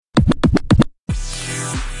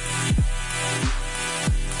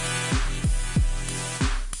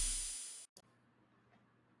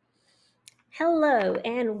Hello,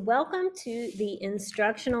 and welcome to the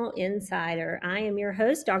Instructional Insider. I am your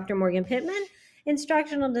host, Dr. Morgan Pittman,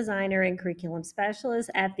 instructional designer and curriculum specialist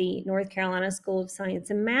at the North Carolina School of Science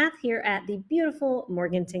and Math here at the beautiful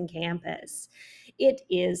Morganton campus. It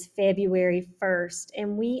is February 1st,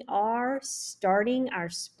 and we are starting our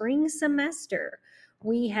spring semester.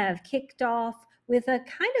 We have kicked off with a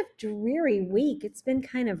kind of dreary week. It's been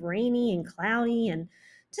kind of rainy and cloudy and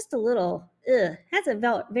just a little hasn't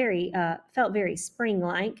felt very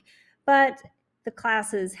spring-like, but the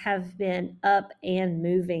classes have been up and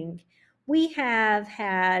moving. We have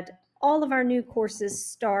had all of our new courses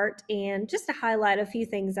start, and just to highlight a few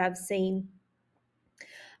things I've seen.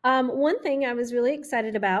 One thing I was really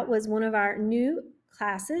excited about was one of our new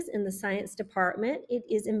classes in the science department. It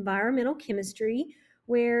is environmental chemistry,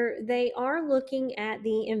 where they are looking at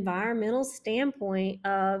the environmental standpoint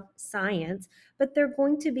of science, but they're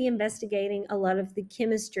going to be investigating a lot of the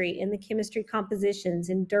chemistry and the chemistry compositions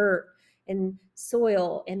in dirt and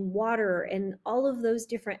soil and water and all of those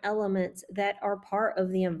different elements that are part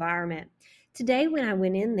of the environment. Today, when I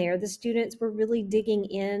went in there, the students were really digging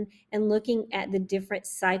in and looking at the different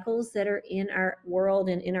cycles that are in our world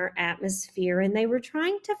and in our atmosphere. And they were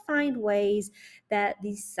trying to find ways that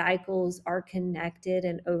these cycles are connected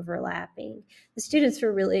and overlapping. The students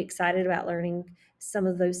were really excited about learning some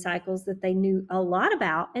of those cycles that they knew a lot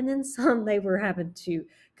about, and then some they were having to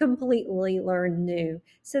completely learn new.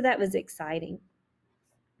 So that was exciting.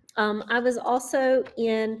 I was also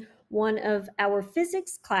in one of our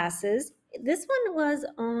physics classes. This one was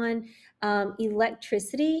on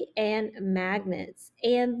electricity and magnets,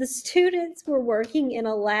 and the students were working in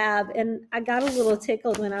a lab, and I got a little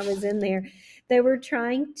tickled when I was in there. They were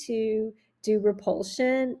trying to do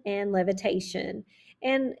repulsion and levitation,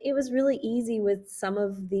 and it was really easy with some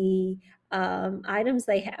of the items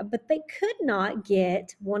they have, but they could not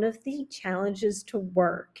get one of the challenges to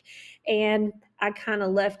work. And I kind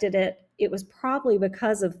of left it at it was probably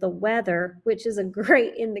because of the weather, which is a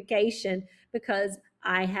great indication because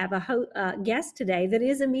I have a guest today that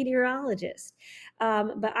is a meteorologist.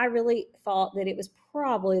 But I really thought that it was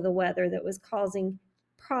probably the weather that was causing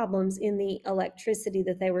problems in the electricity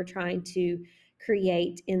that they were trying to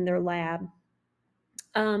create in their lab.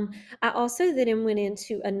 I also then went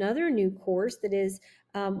into another new course that is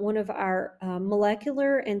one of our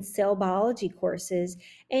molecular and cell biology courses,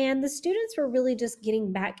 and the students were really just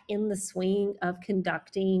getting back in the swing of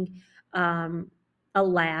conducting a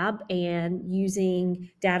lab and using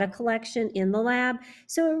data collection in the lab.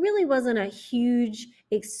 So it really wasn't a huge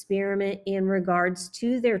experiment in regards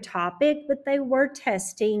to their topic, but they were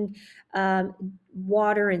testing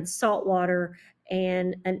water and salt water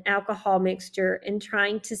and an alcohol mixture and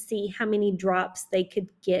trying to see how many drops they could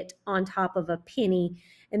get on top of a penny.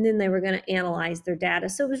 And then they were going to analyze their data.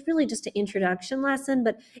 So it was really just an introduction lesson,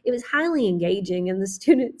 but it was highly engaging, and the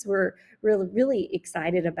students were really, really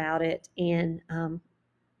excited about it and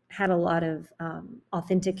had a lot of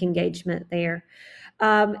authentic engagement there.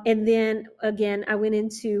 And then again, I went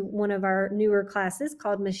into one of our newer classes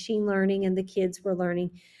called machine learning, and the kids were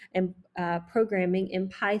learning and programming in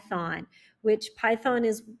Python, which Python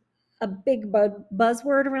is a big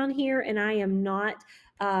buzzword around here, and I am not,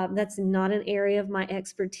 that's not an area of my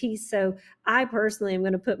expertise. So I personally am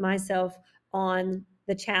going to put myself on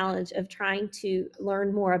the challenge of trying to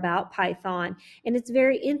learn more about Python. And it's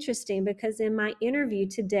very interesting because in my interview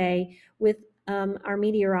today with our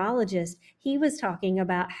meteorologist, he was talking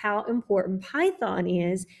about how important Python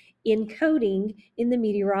is in coding in the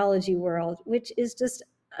meteorology world, which is just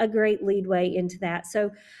a great leadway into that. So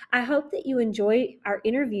I hope that you enjoy our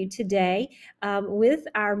interview today with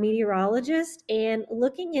our meteorologist and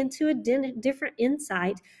looking into a different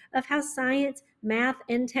insight of how science, math,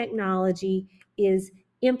 and technology is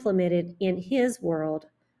implemented in his world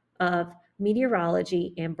of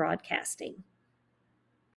meteorology and broadcasting.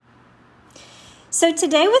 So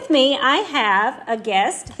today with me, I have a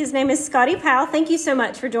guest. His name is Scotty Powell. Thank you so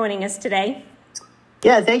much for joining us today.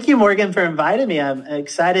 Yeah, thank you, Morgan, for inviting me. I'm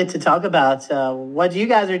excited to talk about what you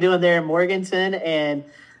guys are doing there in Morganton and,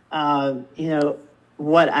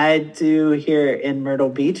 what I do here in Myrtle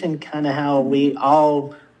Beach and kind of how we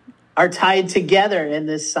all are tied together in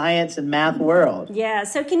this science and math world. Yeah,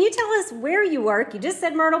 so can you tell us where you work? You just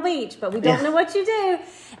said Myrtle Beach, but we don't know what you do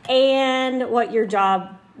and what your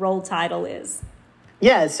job role title is.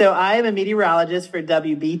 Yeah, so I am a meteorologist for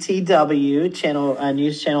WBTW,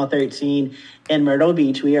 News Channel 13 in Myrtle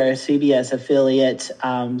Beach. We are a CBS affiliate.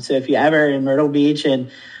 So if you're ever in Myrtle Beach and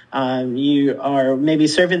you are maybe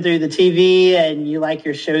surfing through the TV and you like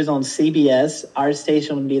your shows on CBS, our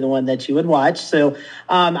station would be the one that you would watch. So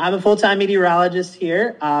I'm a full-time meteorologist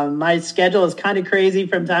here. My schedule is kind of crazy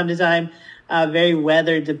from time to time, very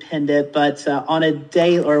weather dependent, but on a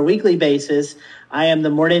day or a weekly basis, I am the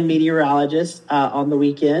morning meteorologist on the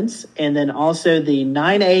weekends, and then also the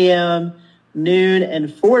 9 a.m., noon,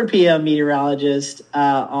 and 4 p.m. meteorologist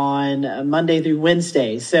on Monday through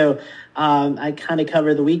Wednesday. So I kind of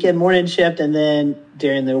cover the weekend morning shift, and then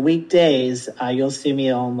during the weekdays, you'll see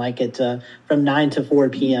me on from 9 to 4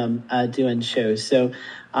 p.m. Doing shows. So,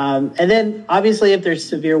 and then obviously if there's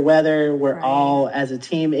severe weather, we're all as a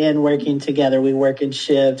team working together. We work in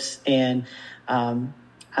shifts, and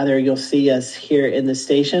either you'll see us here in the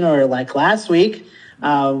station, or like last week,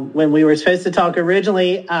 when we were supposed to talk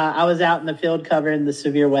originally, I was out in the field covering the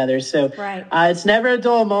severe weather. So it's never a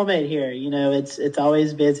dull moment here. It's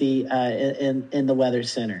always busy in the weather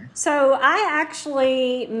center. So I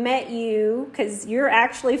actually met you because you're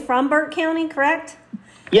actually from Burke County, correct?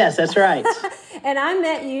 Yes, that's right. And I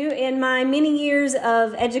met you in my many years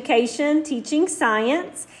of education, teaching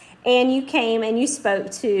science. And you came and you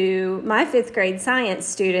spoke to my fifth grade science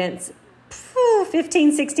students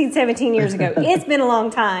 15, 16, 17 years ago. It's been a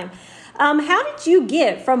long time. How did you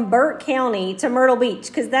get from Burke County to Myrtle Beach?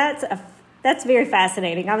 Because that's very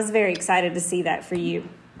fascinating. I was very excited to see that for you.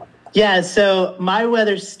 Yeah, so my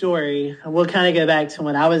weather story, we'll kind of go back to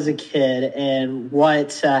when I was a kid and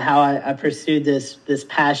how I pursued this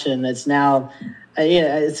passion that's now,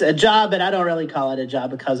 it's a job, but I don't really call it a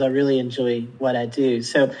job because I really enjoy what I do.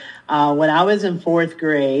 So when I was in fourth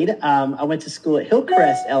grade, I went to school at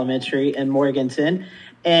Hillcrest Elementary in Morganton,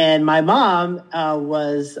 and my mom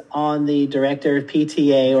was on the director of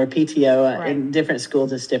PTA or PTO in different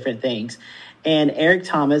schools. It's different things. And Eric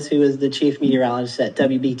Thomas, who is the chief meteorologist at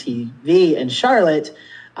WBTV in Charlotte,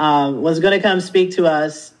 was going to come speak to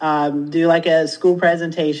us, do like a school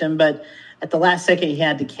presentation, but at the last second he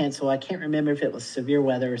had to cancel. I can't remember if it was severe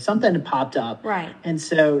weather or something that popped up. Right. And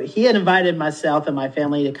so he had invited myself and my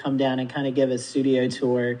family to come down and kind of give a studio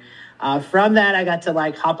tour. From that, I got to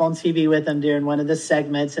hop on TV with him during one of the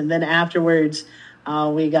segments. And then afterwards,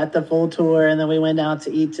 we got the full tour, and then we went out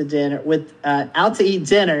to eat dinner.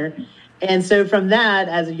 And so from that,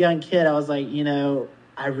 as a young kid, I was like,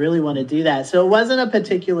 I really want to do that. So it wasn't a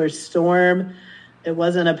particular storm. It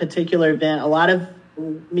wasn't a particular event. A lot of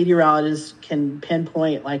meteorologists can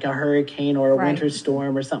pinpoint like a hurricane or a winter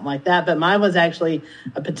storm or something like that. But mine was actually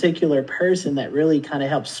a particular person that really kind of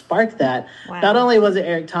helped spark that. Wow. Not only was it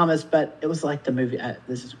Eric Thomas, but it was like the movie.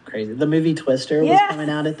 This is crazy. The movie Twister was coming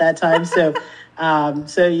out at that time. So,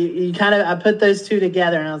 so you kind of, I put those two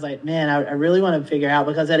together, and I was like, man, I really want to figure out,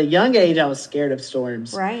 because at a young age, I was scared of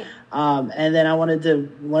storms. Right. And then I wanted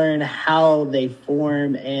to learn how they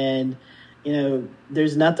form, and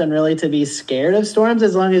there's nothing really to be scared of storms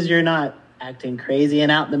as long as you're not acting crazy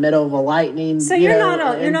and out in the middle of a lightning. So you're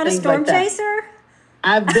not a storm chaser?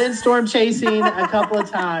 I've been storm chasing a couple of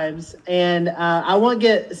times, and I won't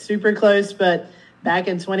get super close, but back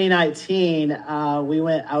in 2019,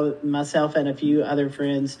 myself and a few other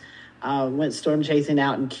friends went storm chasing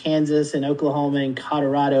out in Kansas and Oklahoma and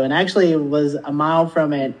Colorado, and actually it was a mile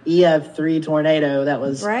from an EF3 tornado that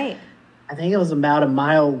was I think it was about a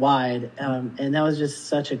mile wide, and that was just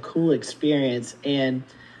such a cool experience. And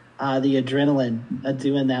the adrenaline of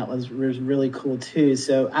doing that was really cool too.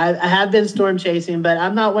 So I have been storm chasing, but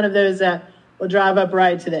I'm not one of those that will drive up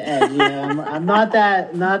right to the edge. I'm not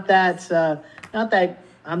that. I'm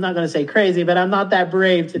not going to say crazy, but I'm not that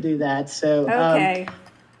brave to do that. So okay.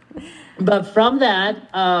 But from that,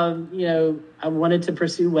 I wanted to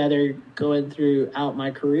pursue weather going throughout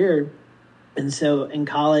my career, and so in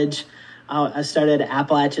college, I started at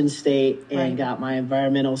Appalachian State and got my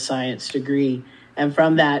environmental science degree. And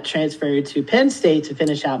from that, transferred to Penn State to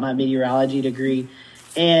finish out my meteorology degree.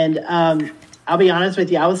 And I'll be honest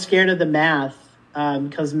with you, I was scared of the math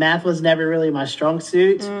because math was never really my strong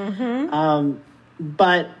suit. Mm-hmm.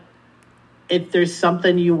 But if there's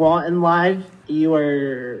something you want in life, you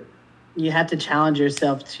have to challenge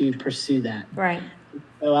yourself to pursue that. Right.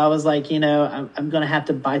 So I was like, I'm going to have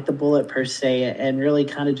to bite the bullet per se and really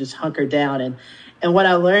kind of just hunker down. And what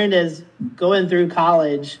I learned is going through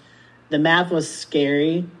college, the math was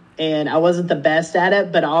scary and I wasn't the best at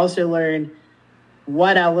it, but I also learned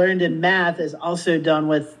what I learned in math is also done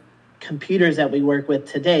with computers that we work with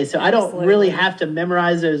today. So I don't really have to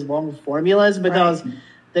memorize those long formulas because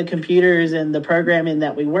the computers and the programming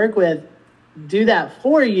that we work with do that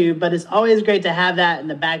for you, but it's always great to have that in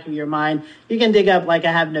the back of your mind. You can dig up, like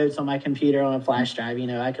I have notes on my computer on a flash drive,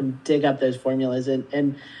 I can dig up those formulas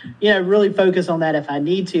and really focus on that if I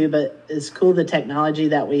need to. But it's cool, the technology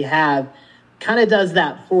that we have kind of does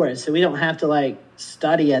that for us. So we don't have to like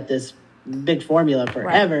study at this big formula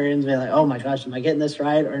forever and be like, oh my gosh, am I getting this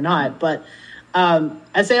right or not? But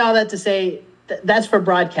I say all that to say that's for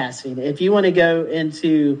broadcasting. If you want to go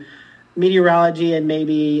into meteorology and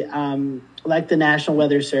maybe like the National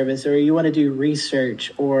Weather Service, or you want to do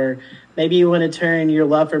research, or maybe you want to turn your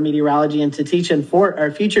love for meteorology into teaching for our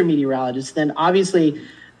future meteorologists, then obviously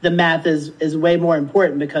the math is way more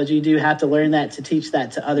important, because you do have to learn that to teach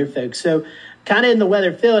that to other folks. So kind of in the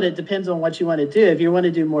weather field, it depends on what you want to do. If you want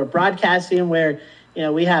to do more broadcasting, where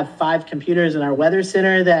we have 5 computers in our weather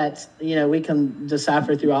center that, we can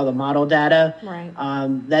decipher through all the model data. Right.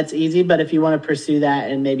 That's easy. But if you want to pursue that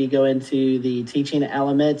and maybe go into the teaching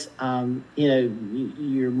element,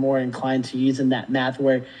 you're more inclined to using that math,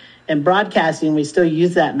 where in broadcasting, we still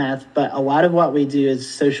use that math, but a lot of what we do is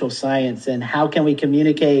social science, and how can we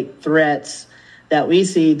communicate threats that we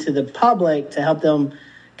see to the public to help them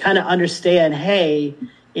kind of understand, hey,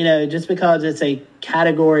 just because it's a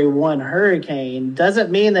Category 1 hurricane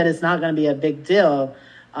doesn't mean that it's not going to be a big deal,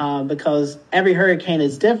 because every hurricane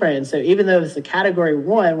is different. And so even though it's a Category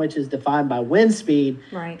 1, which is defined by wind speed,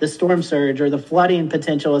 the storm surge or the flooding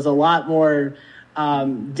potential is a lot more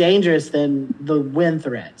dangerous than the wind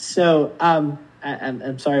threat. So I'm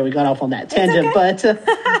sorry we got off on that tangent, okay.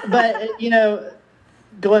 but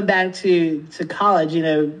going back to college,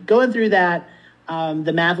 going through that.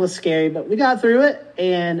 The math was scary, but we got through it.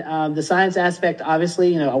 And the science aspect,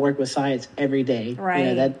 obviously, I work with science every day.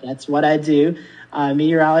 Right. That's what I do.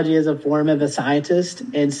 Meteorology is a form of a scientist.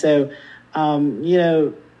 And so,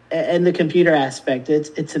 and the computer aspect,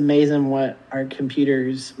 it's amazing what our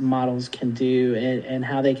computers models can do and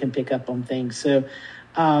how they can pick up on things. So,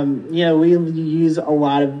 we use a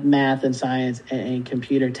lot of math and science and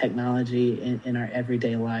computer technology in our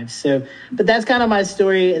everyday lives. So, but that's kind of my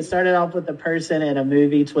story. It started off with a person and a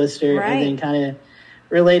movie, Twister, and then kind of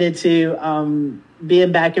related to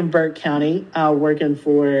being back in Burke County, working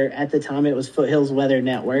for, at the time, it was Foothills Weather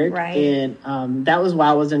Network. Right. And that was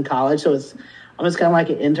while I was in college. So it's almost kind of like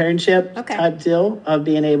an internship type deal of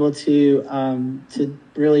being able to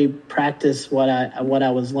really practice what I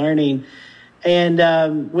was learning.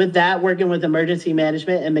 And with that, working with emergency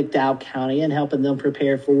management in McDowell County and helping them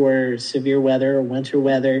prepare for severe weather or winter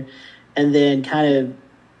weather. And then kind of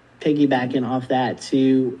piggybacking off that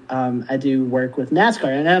to I do work with NASCAR.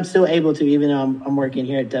 And I'm still able to, even though I'm working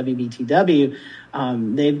here at WBTW,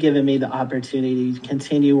 they've given me the opportunity to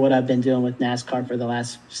continue what I've been doing with NASCAR for the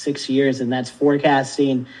last 6 years. And that's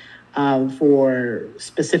forecasting for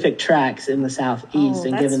specific tracks in the Southeast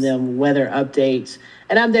and giving them weather updates.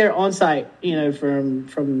 And I'm there on site,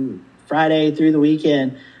 from Friday through the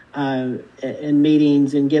weekend in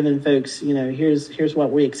meetings and giving folks, here's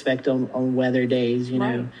what we expect on weather days.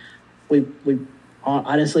 We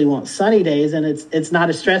honestly want sunny days, and it's not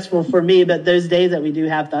as stressful for me. But those days that we do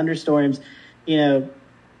have thunderstorms,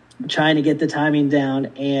 trying to get the timing down.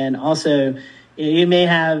 And also, you may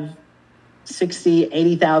have 60,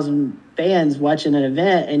 80,000 fans watching an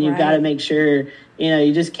event, and you've got to make sure,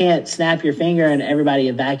 you just can't snap your finger and everybody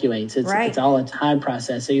evacuates. It's all a time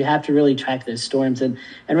process. So you have to really track those storms and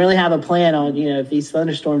really have a plan on, if these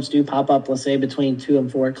thunderstorms do pop up, let's say between 2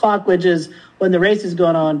 and 4 o'clock, which is when the race is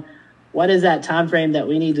going on, what is that time frame that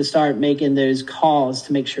we need to start making those calls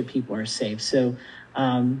to make sure people are safe? So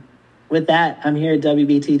with that, I'm here at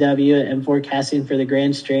WBTW and forecasting for the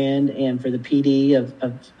Grand Strand and for the PD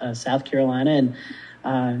of South Carolina.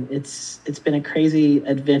 And it's been a crazy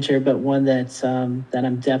adventure, but one that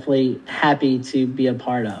I'm definitely happy to be a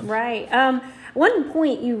part of. Right. One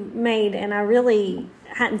point you made, and I really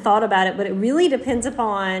hadn't thought about it, but it really depends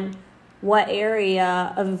upon what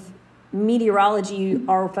area of meteorology you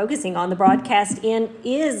are focusing on. The broadcast in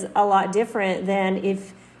is a lot different than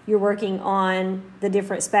if you're working on the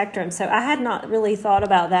different spectrums. So I had not really thought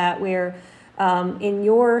about that, where in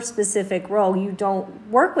your specific role, you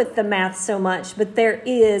don't work with the math so much, but there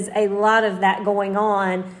is a lot of that going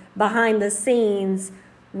on behind the scenes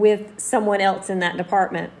with someone else in that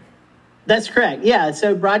department. That's correct. Yeah.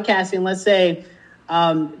 So broadcasting, let's say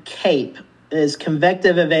CAPE is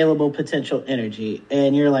convective available potential energy.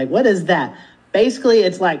 And you're like, what is that? Basically,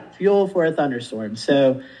 it's like fuel for a thunderstorm.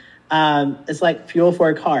 So it's like fuel for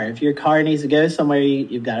a car. If your car needs to go somewhere,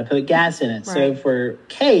 you've got to put gas in it. Right. So for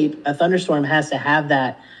CAPE, a thunderstorm has to have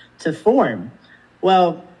that to form.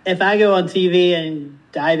 Well, if I go on TV and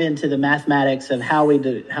dive into the mathematics of how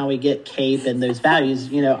we get CAPE and those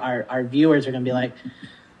values, our viewers are going to be like,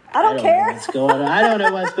 I don't care. Know what's going on. I don't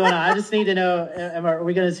know what's going on. I just need to know, are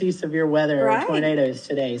we going to see severe weather or tornadoes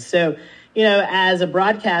today? So, as a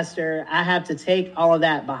broadcaster, I have to take all of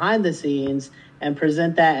that behind the scenes and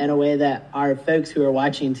present that in a way that our folks who are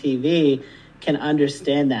watching TV can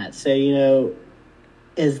understand that. So,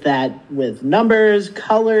 is that with numbers,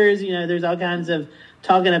 colors, there's all kinds of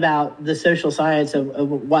talking about the social science of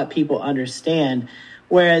what people understand.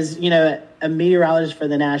 Whereas, a meteorologist for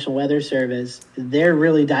the National Weather Service, they're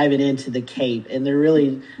really diving into the CAPE, and they're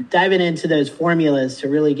really diving into those formulas to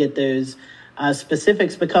really get those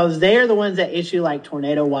specifics, because they're the ones that issue like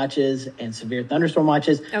tornado watches and severe thunderstorm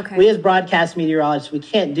watches. Okay. We as broadcast meteorologists, we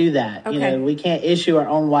can't do that. Okay. We can't issue our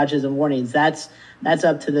own watches and warnings. That's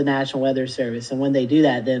up to the National Weather Service. And when they do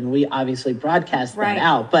that, then we obviously broadcast that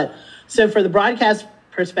out. But so for the broadcast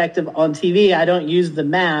perspective on TV, I don't use the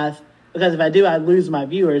math, because if I do, I lose my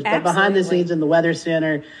viewers. But behind the scenes in the Weather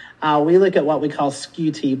Center, we look at what we call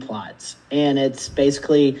skew-T plots. And it's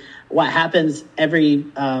basically what happens every,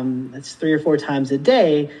 it's 3 or 4 times a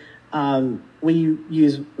day. We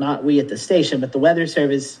use, not we at the station, but the Weather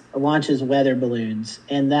Service launches weather balloons.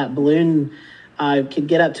 And that balloon can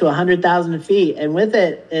get up to 100,000 feet. And with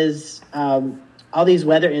it is all these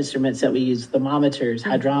weather instruments that we use, thermometers,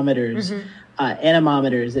 hydrometers,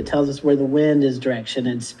 anemometers. It tells us where the wind is direction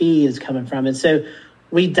and speed is coming from. And so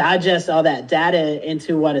we digest all that data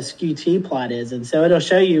into what a skew-T plot is. And so it'll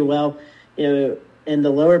show you, well, in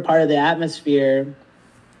the lower part of the atmosphere,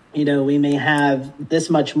 we may have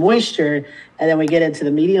this much moisture, and then we get into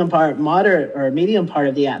the medium part, moderate or medium part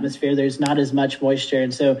of the atmosphere, there's not as much moisture.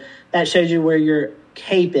 And so that shows you where your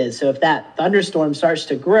CAPE is. So if that thunderstorm starts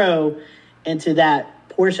to grow into that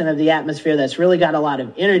portion of the atmosphere that's really got a lot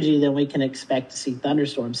of energy, then we can expect to see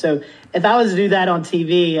thunderstorms. So if I was to do that on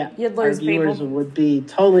TV, our viewers would be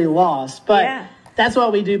totally lost. But that's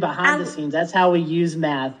what we do behind the scenes. That's how we use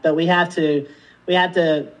math. But we have to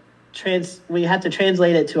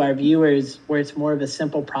translate it to our viewers where it's more of a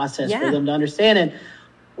simple process for them to understand. And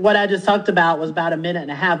what I just talked about was about 1.5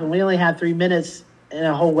 minutes, and we only have 3 minutes in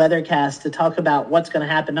a whole weathercast to talk about what's going to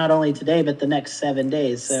happen not only today but the next 7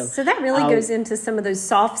 days. So that really goes into some of those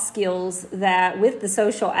soft skills that, with the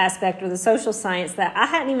social aspect or the social science, that I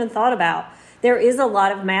hadn't even thought about. There is a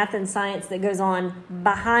lot of math and science that goes on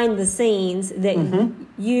behind the scenes that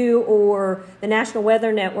you or the National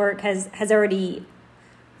Weather Network has already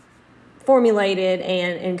formulated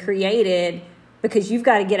and created, because you've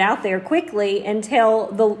got to get out there quickly and tell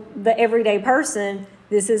the everyday person,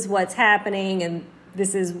 this is what's happening and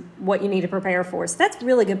this is what you need to prepare for. So that's a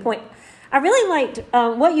really good point. I really liked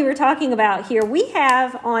what you were talking about here. We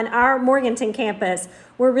have on our Morganton campus,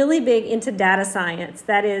 we're really big into data science.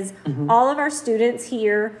 That is, all of our students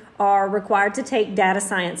here are required to take data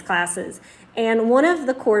science classes. And one of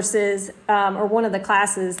the courses, or one of the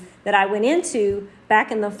classes that I went into back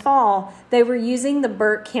in the fall, they were using the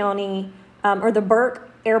Burke County, or the Burke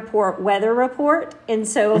Airport weather report. And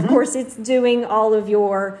so, of course, it's doing all of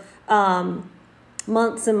your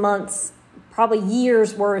months and months, probably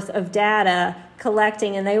years worth of data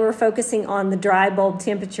collecting, and they were focusing on the dry bulb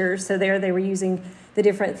temperature. So there they were using the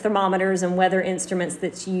different thermometers and weather instruments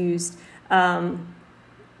that's used.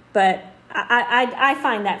 But I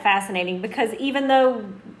find that fascinating, because even though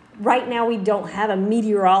right now we don't have a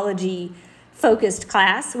meteorology focused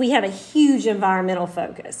class, we have a huge environmental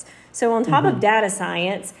focus. So on top of data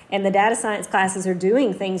science, and the data science classes are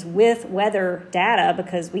doing things with weather data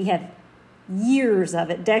because we have years of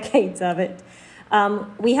it, decades of it,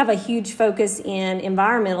 we have a huge focus in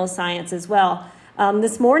environmental science as well.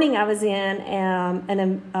 This morning I was in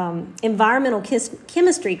an environmental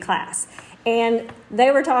chemistry class, and they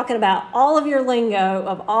were talking about all of your lingo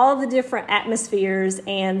of all the different atmospheres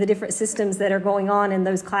and the different systems that are going on in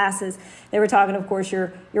those classes. They were talking, of course,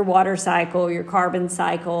 your water cycle, your carbon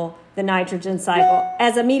cycle, the nitrogen cycle.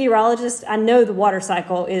 As a meteorologist, I know the water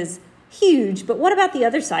cycle is huge, but what about the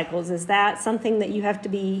other cycles? Is that something that you have to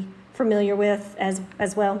be familiar with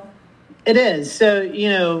as well? It is.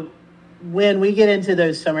 So, when we get into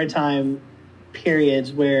those summertime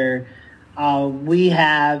periods where we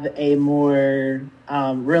have a more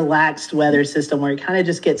relaxed weather system where it kind of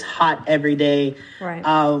just gets hot every day. Right.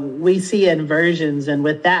 We see inversions, and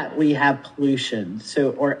with that we have pollution,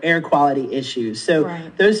 or air quality issues. So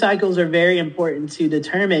those cycles are very important to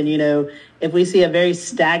determine, if we see a very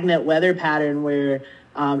stagnant weather pattern where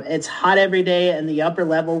it's hot every day and the upper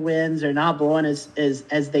level winds are not blowing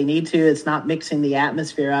as they need to, it's not mixing the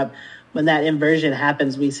atmosphere up. when that inversion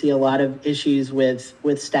happens, we see a lot of issues with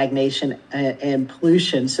stagnation and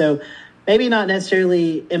pollution. So maybe not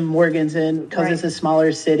necessarily in Morganton because Right. it's a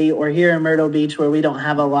smaller city, or here in Myrtle Beach where we don't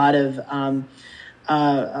have a lot of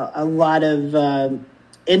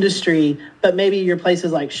industry, but maybe your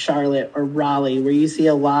places like Charlotte or Raleigh, where you see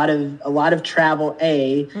a lot of travel,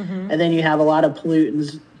 and then you have a lot of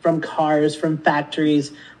pollutants from cars, from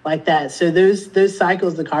factories like that. So those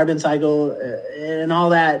cycles, the carbon cycle, and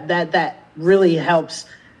all that really helps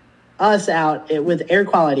us out with air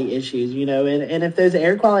quality issues, and if those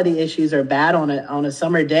air quality issues are bad on a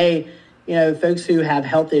summer day, folks who have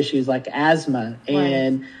health issues like asthma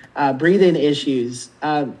and breathing issues,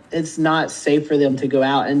 it's not safe for them to go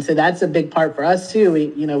out. And so that's a big part for us too.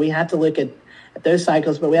 We have to look at those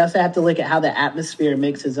cycles, but we also have to look at how the atmosphere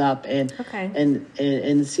mixes up and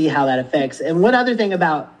see how that affects. And one other thing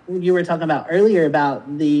about, you were talking about earlier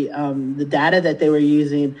about the data that they were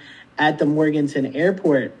using at the Morganton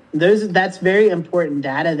Airport. That's very important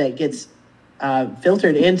data that gets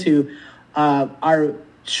filtered into our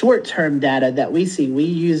short-term data that we see. We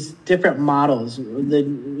use different models. In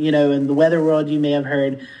the weather world, you may have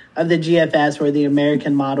heard of the GFS or the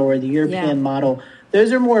American model or the European model.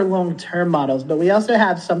 Those are more long-term models, but we also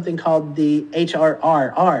have something called the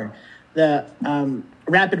HRRR, the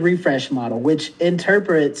rapid refresh model, which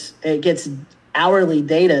gets hourly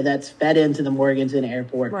data that's fed into the Morganton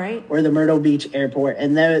Airport or the Myrtle Beach Airport.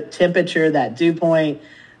 And the temperature, that dew point,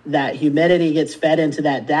 that humidity gets fed into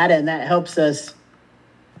that data, and that helps us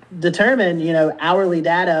determine, hourly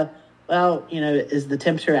data. Well, is the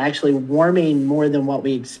temperature actually warming more than what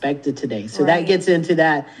we expected today? So that gets into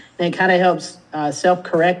that, and it kind of helps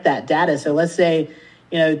self-correct that data. So let's say,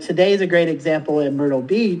 today is a great example in Myrtle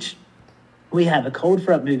Beach. We have a cold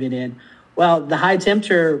front moving in. Well, the high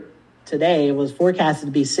temperature today was forecasted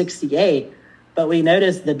to be 68, but we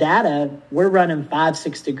noticed the data, we're running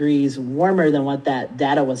 5-6 degrees warmer than what that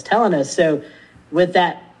data was telling us. So with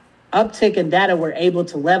that uptick in data, we're able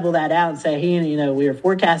to level that out and say, hey, we were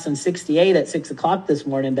forecasting 68 at 6 o'clock this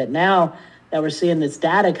morning, but now that we're seeing this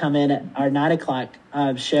data come in at our 9 o'clock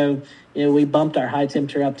show, we bumped our high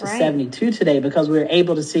temperature up to 72 today, because we were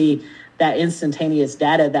able to see that instantaneous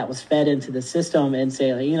data that was fed into the system and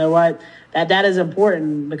say, you know what, that data is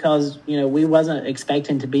important because, we wasn't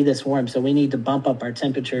expecting to be this warm. So we need to bump up our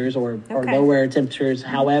temperatures or lower our temperatures,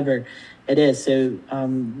 however it is. So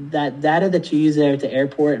that data that you use there at the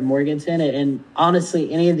airport in Morganton, and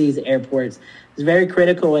honestly, any of these airports, is very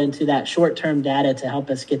critical into that short-term data to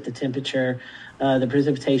help us get the temperature, the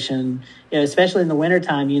precipitation, especially in the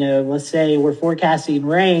wintertime. Let's say we're forecasting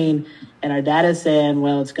rain and our data is saying,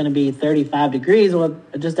 well, it's going to be 35 degrees. Well,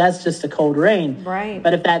 that's just a cold rain. Right.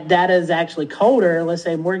 But if that data is actually colder, let's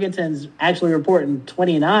say Morganton's actually reporting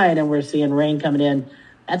 29 and we're seeing rain coming in,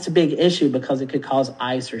 that's a big issue because it could cause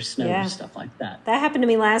ice or snow or stuff like that. That happened to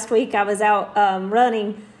me last week. I was out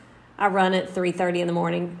running. I run at 3:30 in the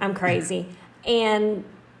morning. I'm crazy. And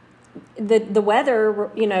the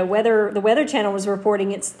weather, the Weather Channel was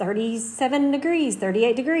reporting it's 37 degrees,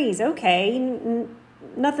 38 degrees. Okay,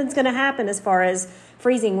 nothing's going to happen as far as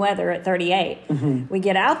freezing weather at 38. We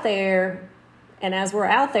get out there, and as we're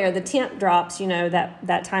out there, the temp drops,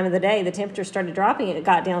 that time of the day, the temperature started dropping, and it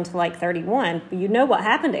got down to like 31. But what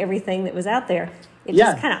happened to everything that was out there? It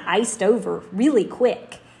just kind of iced over really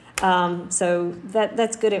quick. So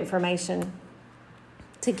that's good information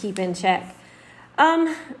to keep in check.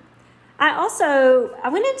 I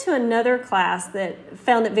went into another class that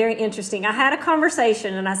found it very interesting. I had a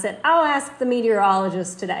conversation and I said, I'll ask the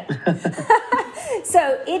meteorologist today.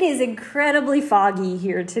 So it is incredibly foggy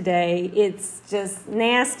here today. It's just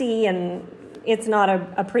nasty and it's not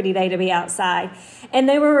a pretty day to be outside. And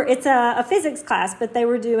it's a physics class, but they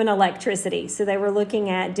were doing electricity. So they were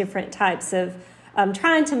looking at different types of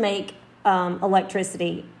trying to make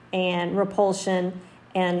electricity and repulsion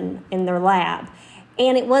in their lab.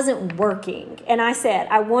 And it wasn't working. And I said,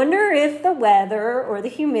 I wonder if the weather or the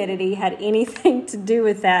humidity had anything to do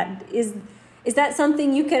with that. Is that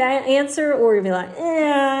something you could answer? Or you'd be like,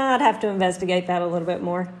 I'd have to investigate that a little bit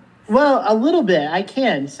more. Well, a little bit. I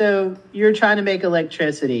can. So you're trying to make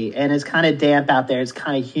electricity and it's kind of damp out there. It's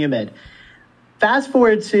kind of humid. Fast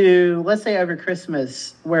forward to, let's say, over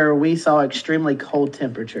Christmas, where we saw extremely cold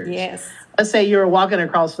temperatures. Yes. Let's say you were walking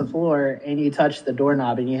across the floor and you touched the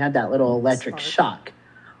doorknob and you had that little electric shock.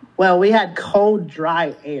 Well, we had cold,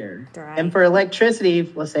 dry air. And for electricity,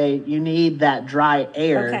 let's say you need that dry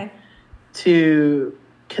air to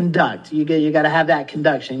conduct. You got to have that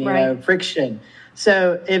conduction, friction.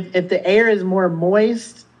 So if the air is more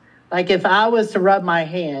moist, like if I was to rub my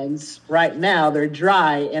hands right now, they're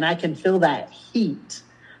dry and I can feel that heat.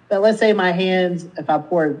 But let's say my hands, if I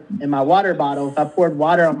poured in my water bottle, if I poured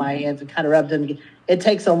water on my hands and kind of rubbed them, it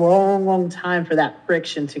takes a long, long time for that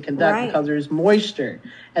friction to conduct because there's moisture,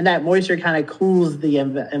 and that moisture kind of cools the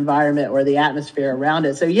environment or the atmosphere around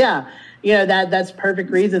it. So yeah, that's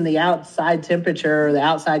perfect reason. The outside temperature or the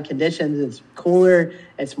outside conditions, it's cooler,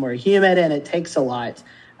 it's more humid, and it takes a lot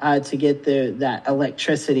to get that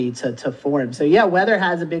electricity to form. So yeah, weather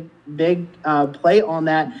has a big play on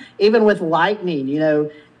that. Even with lightning,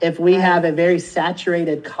 if we have a very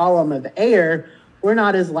saturated column of air, we're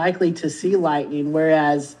not as likely to see lightning.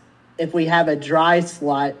 Whereas if we have a dry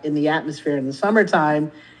slot in the atmosphere in the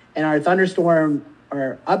summertime and our thunderstorm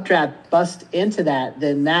or updraft busts into that,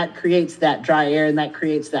 then that creates that dry air and that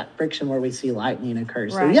creates that friction where we see lightning occur.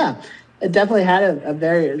 Right. So yeah, it definitely had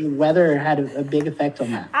weather had a big effect on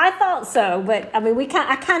that. I thought so, but I mean,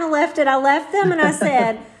 I kind of left it. I left them and I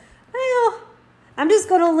said, well, I'm just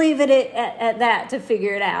going to leave it at that to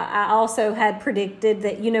figure it out. I also had predicted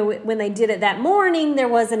that, when they did it that morning, there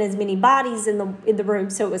wasn't as many bodies in the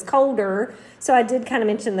room, so it was colder. So I did kind of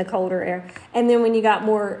mention the colder air. And then when you got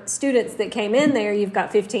more students that came in there, you've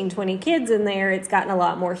got 15, 20 kids in there. It's gotten a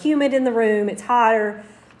lot more humid in the room. It's hotter.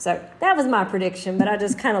 So that was my prediction, but I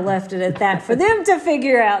just kind of left it at that for them to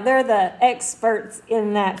figure out. They're the experts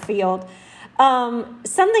in that field.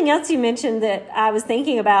 Something else you mentioned that I was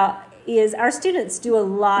thinking about is our students do a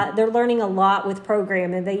lot. They're learning a lot with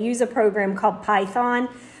programming. They use a program called Python.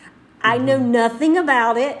 I know nothing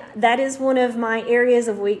about it. That is one of my areas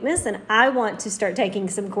of weakness, and I want to start taking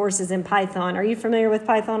some courses in Python. Are you familiar with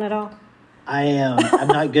Python at all? I am. I'm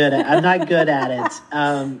not good at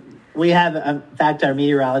it. We have, in fact, our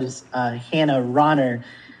meteorologist, Hannah Ronner.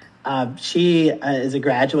 She is a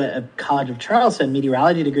graduate of College of Charleston,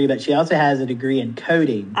 meteorology degree, but she also has a degree in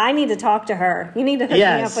coding. I need to talk to her. You need to hook me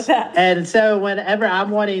up with that. And so whenever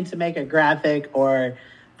I'm wanting to make a graphic or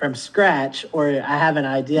from scratch, or I have an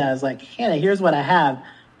idea, I was like, Hannah, here's what I have.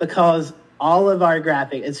 Because all of our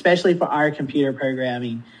graphic, especially for our computer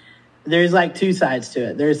programming, there's like two sides to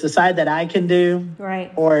it. There's the side that I can do.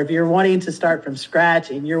 Right. Or if you're wanting to start from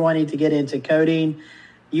scratch and you're wanting to get into coding,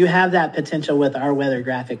 you have that potential with our weather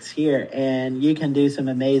graphics here, and you can do some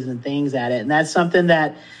amazing things at it. And that's something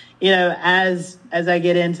that, as I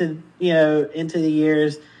get into the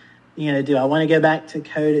years, do I want to go back to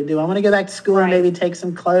code? Do I want to go back to school and maybe take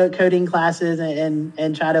some coding classes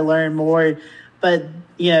and try to learn more? But,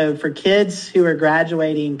 for kids who are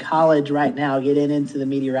graduating college right now, getting into the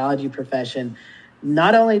meteorology profession,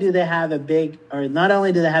 not only do they have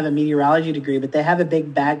a meteorology degree, but they have a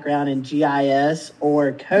big background in GIS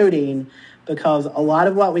or coding, because a lot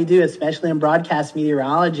of what we do, especially in broadcast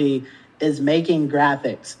meteorology, is making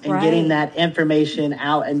graphics and getting that information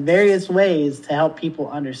out in various ways to help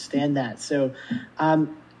people understand that. So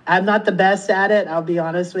I'm not the best at it. I'll be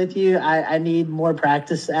honest with you. I need more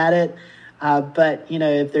practice at it. But,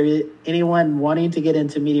 if there's anyone wanting to get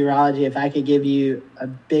into meteorology, if I could give you a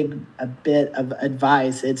bit of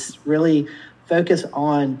advice, it's really focus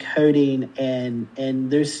on coding. And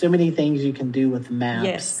there's so many things you can do with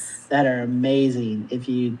maps that are amazing if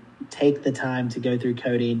you take the time to go through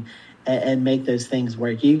coding and make those things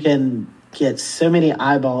work. You can get so many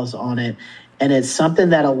eyeballs on it. And it's something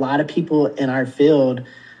that a lot of people in our field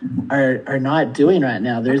are not doing right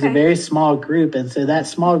now. There's a very small group, and so that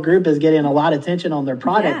small group is getting a lot of attention on their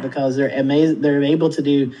product because they're amazing. They're able to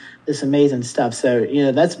do this amazing stuff. So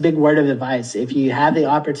that's a big word of advice. If you have the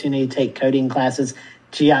opportunity to take coding classes,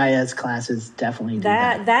 GIS classes, definitely do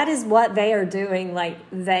that. That is what they are doing.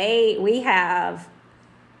 We have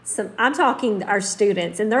some. I'm talking our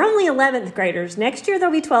students, and they're only 11th graders. Next year they'll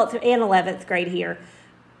be 12th and 11th grade here.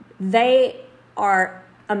 They are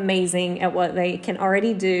amazing at what they can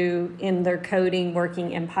already do in their coding,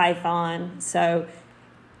 working in Python. So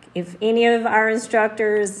if any of our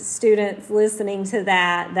instructors, students listening to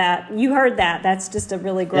that you heard that's just a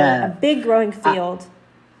really a big growing field.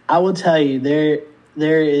 I will tell you,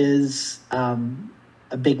 there is a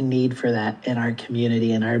big need for that in our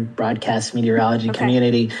community, in our broadcast meteorology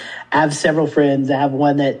community. I have several friends. I have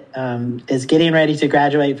one that is getting ready to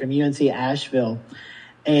graduate from UNC Asheville.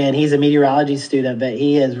 And he's a meteorology student, but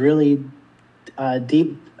he has really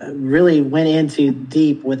went into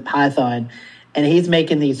deep with Python. And he's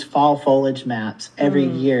making these fall foliage maps every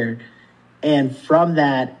year. And from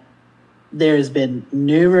that, there's been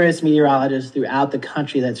numerous meteorologists throughout the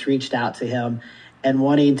country that's reached out to him and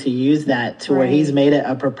wanting to use that to where he's made it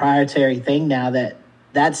a proprietary thing now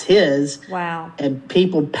that's his. Wow. And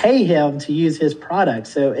people pay him to use his product.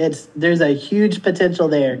 So there's a huge potential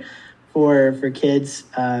there for kids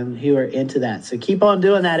who are into that. So keep on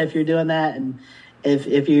doing that if you're doing that. And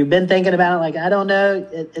if you've been thinking about it, like, I don't know,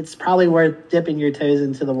 it's probably worth dipping your toes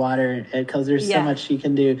into the water, because there's so much you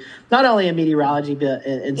can do, not only in meteorology, but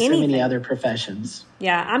in so many other professions.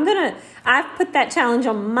 Yeah, I've put that challenge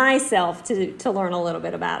on myself to learn a little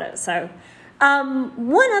bit about it. So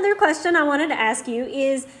one other question I wanted to ask you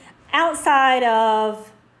is, outside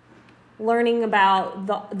of learning about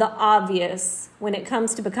the obvious when it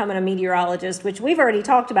comes to becoming a meteorologist, which we've already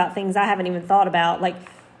talked about things I haven't even thought about, like,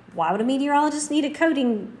 why would a meteorologist need a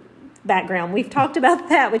coding background? We've talked about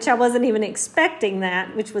that, which I wasn't even expecting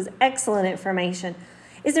that, which was excellent information.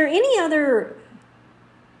 Is there any other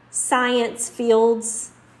science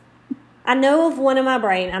fields? I know of one in my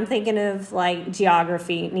brain. I'm thinking of, like,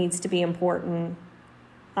 geography needs to be important.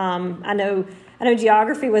 I know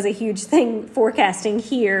geography was a huge thing forecasting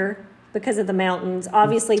here because of the mountains,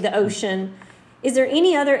 obviously the ocean. Is there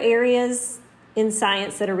any other areas in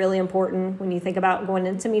science that are really important when you think about going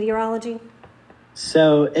into meteorology?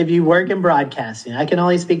 So if you work in broadcasting, I can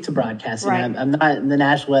only speak to broadcasting. Right. I'm not in the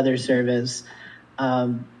National Weather Service.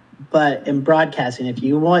 But in broadcasting, if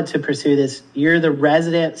you want to pursue this, you're the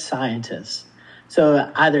resident scientist.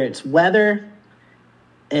 So either it's weather,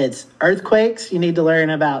 it's earthquakes. You need to learn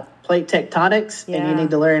about plate tectonics, and you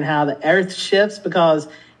need to learn how the earth shifts, because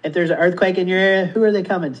if there's an earthquake in your area, who are they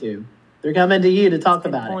coming to? They're coming to you to talk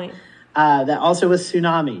about it. That also with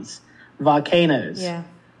tsunamis, volcanoes. Yeah.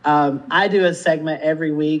 I do a segment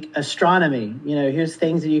every week, astronomy. Here's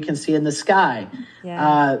things that you can see in the sky.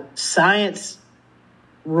 Yeah. Science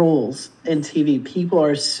rules in TV. People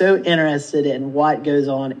are so interested in what goes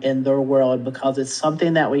on in their world because it's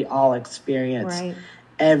something that we all experience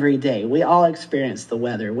every day. We all experience the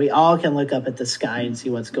weather. We all can look up at the sky and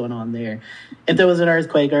see what's going on there. If there was an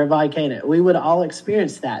earthquake or a volcano, we would all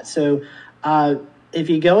experience that. So if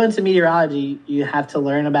you go into meteorology, you have to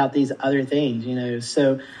learn about these other things,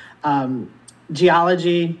 So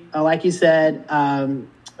geology, like you said,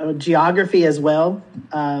 geography as well.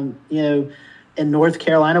 In North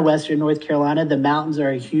Carolina, Western North Carolina, the mountains are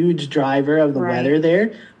a huge driver of the weather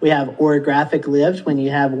there. We have orographic lift. When you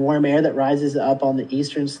have warm air that rises up on the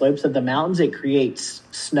eastern slopes of the mountains, it creates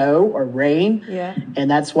snow or rain. Yeah. And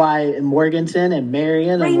that's why in Morganton and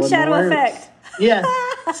Marion rain shadow effect. Yeah.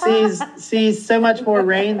 sees so much more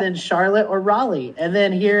rain than Charlotte or Raleigh. And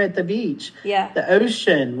then here at the beach, the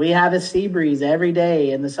ocean, we have a sea breeze every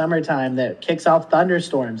day in the summertime that kicks off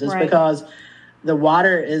thunderstorms. It's because the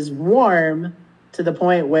water is warm to the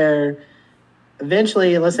point where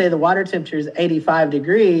eventually, let's say the water temperature is 85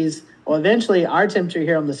 degrees. Well, eventually our temperature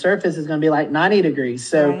here on the surface is going to be like 90 degrees.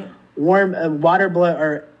 So warm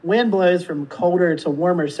wind blows from colder to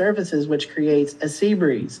warmer surfaces, which creates a sea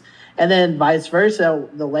breeze. And then vice versa,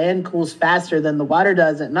 the land cools faster than the water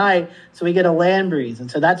does at night. So we get a land breeze.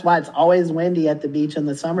 And so that's why it's always windy at the beach in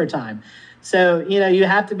the summertime. So, you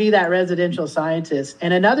have to be that residential scientist.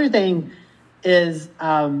 And another thing is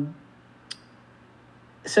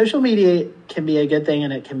social media can be a good thing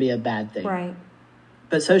and it can be a bad thing. Right.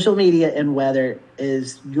 But social media and weather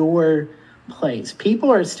is your place.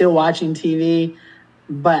 People are still watching TV,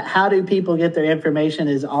 but how do people get their information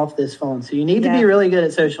is off this phone. So you need to be really good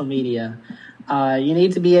at social media. You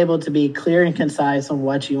need to be able to be clear and concise on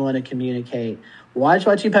what you want to communicate. Watch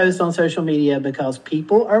what you post on social media because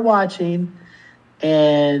people are watching,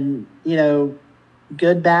 and,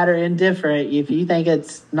 good, bad, or indifferent, if you think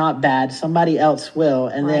it's not bad, somebody else will.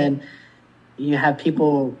 And then you have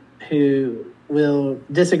people who will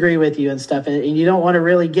disagree with you and stuff. And you don't want to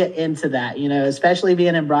really get into that, especially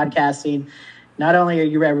being in broadcasting. Not only are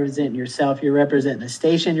you representing yourself, you're representing the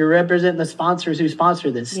station, you're representing the sponsors who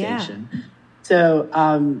sponsor this station.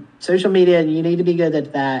 So social media, you need to be good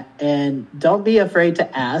at that. And don't be afraid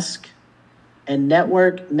to ask. And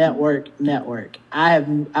network. I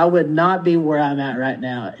would not be where I'm at right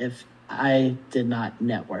now if I did not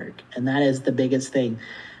network. And that is the biggest thing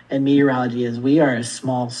in meteorology is we are a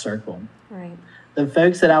small circle. Right. The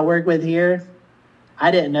folks that I work with here,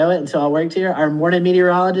 I didn't know it until I worked here. Our morning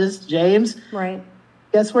meteorologist, James. Right.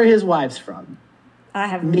 Guess where his wife's from? I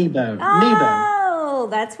have Nebo. Oh,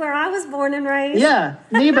 that's where I was born and raised. Yeah,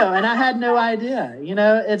 Nebo. And I had no idea.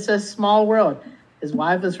 It's a small world. His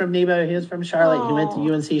wife was from Nebo. He was from Charlotte. He went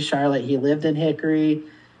to UNC Charlotte. He lived in Hickory.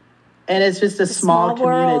 And it's just a small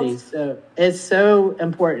community. World. So it's so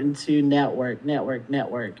important to network.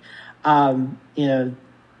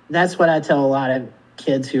 That's what I tell a lot of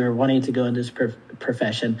kids who are wanting to go into this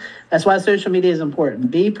profession. That's why social media is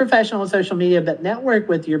important. Be professional on social media, but network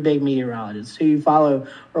with your big meteorologists who you follow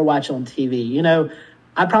or watch on TV.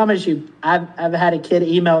 I promise you, I've had a kid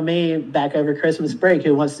email me back over Christmas break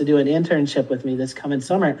who wants to do an internship with me this coming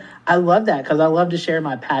summer. I love that because I love to share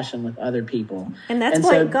my passion with other people. And that's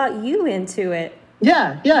what got you into it.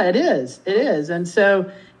 Yeah, it is. It is. And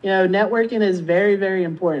so, networking is very, very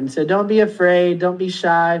important. So don't be afraid. Don't be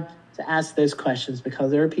shy to ask those questions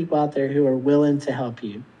because there are people out there who are willing to help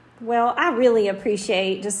you. Well, I really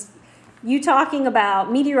appreciate just you talking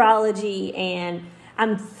about meteorology, and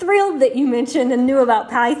I'm thrilled that you mentioned and knew about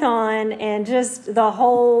Python and just the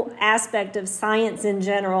whole aspect of science in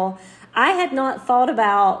general. I had not thought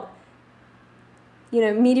about,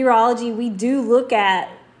 meteorology. We do look at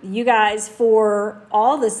you guys for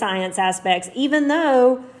all the science aspects, even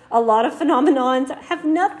though a lot of phenomenons have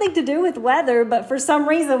nothing to do with weather, but for some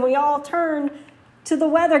reason we all turn to the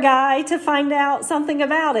weather guy to find out something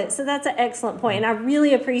about it. So that's an excellent point. And I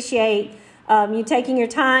really appreciate you taking your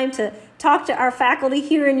time to talk to our faculty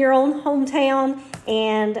here in your own hometown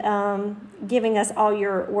and giving us all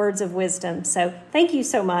your words of wisdom. So thank you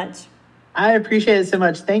so much. I appreciate it so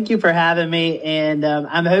much. Thank you for having me. And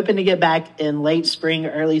I'm hoping to get back in late spring,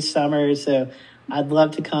 early summer. So I'd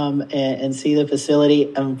love to come and see the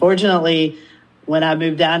facility. Unfortunately, when I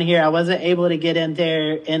moved down here, I wasn't able to get in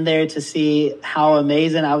there to see how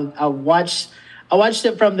amazing. I watched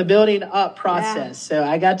it from the building up process. Yeah. So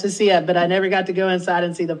I got to see it, but I never got to go inside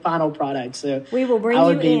and see the final product. So we will bring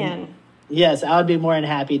you in. Yes, I would be more than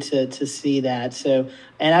happy to see that. So,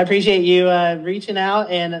 and I appreciate you reaching out,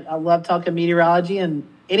 and I love talking meteorology, and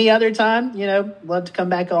any other time, love to come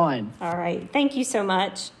back on. All right. Thank you so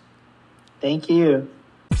much. Thank you.